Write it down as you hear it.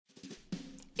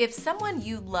If someone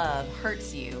you love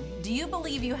hurts you, do you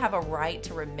believe you have a right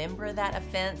to remember that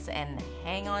offense and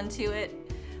hang on to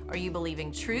it? Are you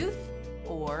believing truth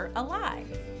or a lie?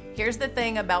 Here's the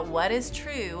thing about what is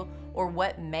true or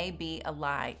what may be a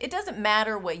lie. It doesn't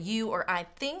matter what you or I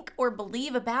think or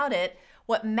believe about it.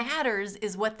 What matters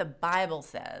is what the Bible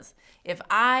says. If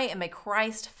I am a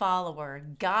Christ follower,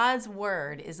 God's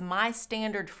word is my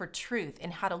standard for truth in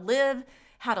how to live,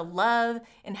 how to love,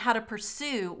 and how to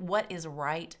pursue what is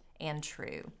right and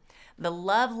true. The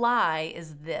love lie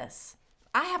is this: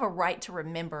 I have a right to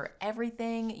remember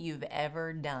everything you've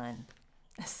ever done.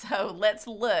 So let's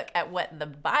look at what the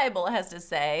Bible has to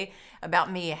say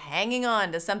about me hanging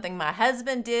on to something my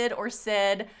husband did or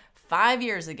said 5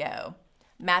 years ago.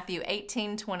 Matthew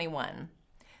 18:21.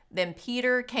 Then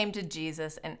Peter came to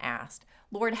Jesus and asked,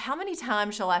 "Lord, how many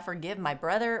times shall I forgive my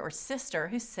brother or sister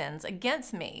who sins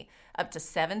against me? Up to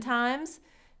 7 times?"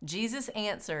 Jesus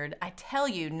answered, "I tell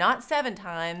you, not 7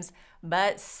 times,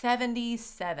 but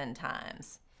 77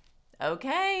 times.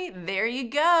 Okay, there you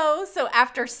go. So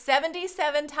after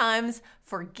 77 times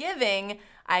forgiving,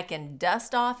 I can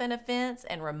dust off an offense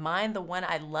and remind the one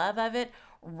I love of it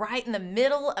right in the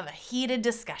middle of a heated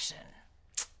discussion.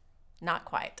 Not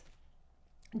quite.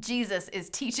 Jesus is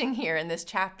teaching here in this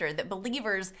chapter that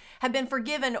believers have been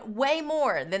forgiven way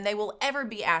more than they will ever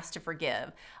be asked to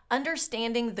forgive.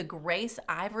 Understanding the grace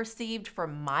I've received for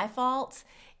my faults,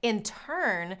 in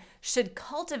turn, should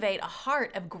cultivate a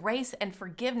heart of grace and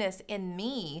forgiveness in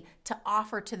me to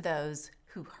offer to those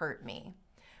who hurt me.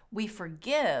 We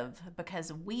forgive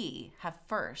because we have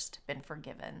first been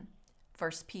forgiven.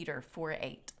 1 Peter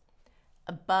 4:8.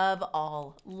 Above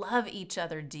all, love each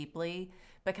other deeply,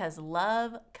 because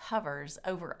love covers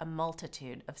over a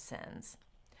multitude of sins.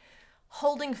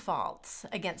 Holding faults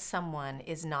against someone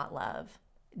is not love.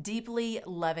 Deeply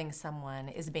loving someone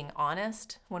is being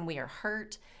honest when we are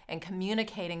hurt and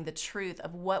communicating the truth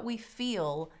of what we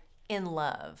feel in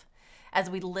love. As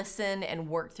we listen and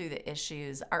work through the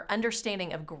issues, our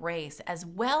understanding of grace as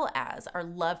well as our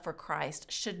love for Christ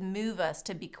should move us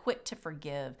to be quick to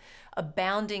forgive,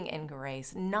 abounding in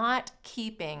grace, not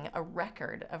keeping a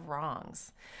record of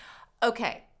wrongs.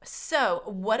 Okay, so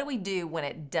what do we do when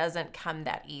it doesn't come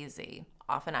that easy?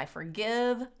 Often I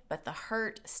forgive, but the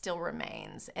hurt still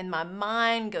remains, and my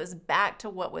mind goes back to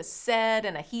what was said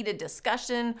in a heated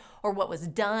discussion or what was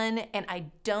done, and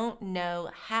I don't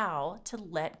know how to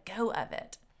let go of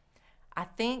it. I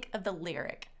think of the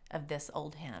lyric of this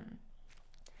old hymn.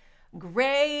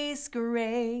 Grace,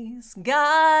 grace,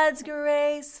 God's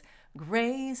grace,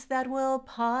 grace that will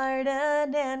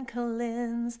pardon and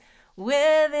cleanse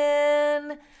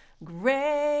within.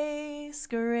 Grace,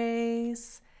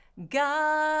 grace,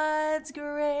 God's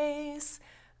grace,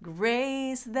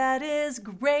 grace that is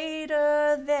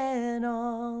greater than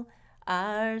all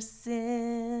our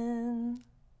sin.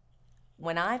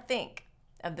 When I think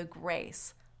of the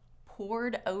grace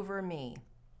poured over me,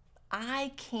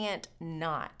 I can't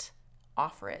not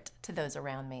offer it to those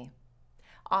around me.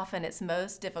 Often it's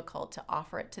most difficult to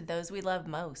offer it to those we love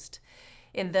most.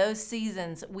 In those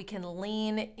seasons, we can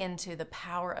lean into the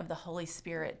power of the Holy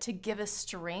Spirit to give us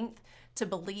strength to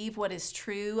believe what is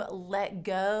true, let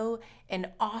go,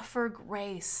 and offer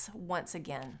grace once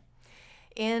again.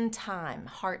 In time,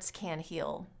 hearts can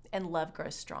heal and love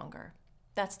grows stronger.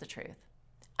 That's the truth.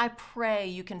 I pray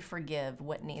you can forgive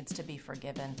what needs to be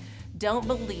forgiven. Don't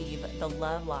believe the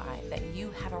love lie that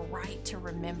you have a right to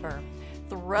remember.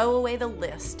 Throw away the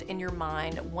list in your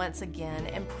mind once again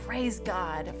and praise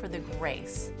God for the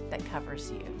grace that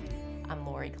covers you. I'm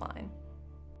Lori Klein.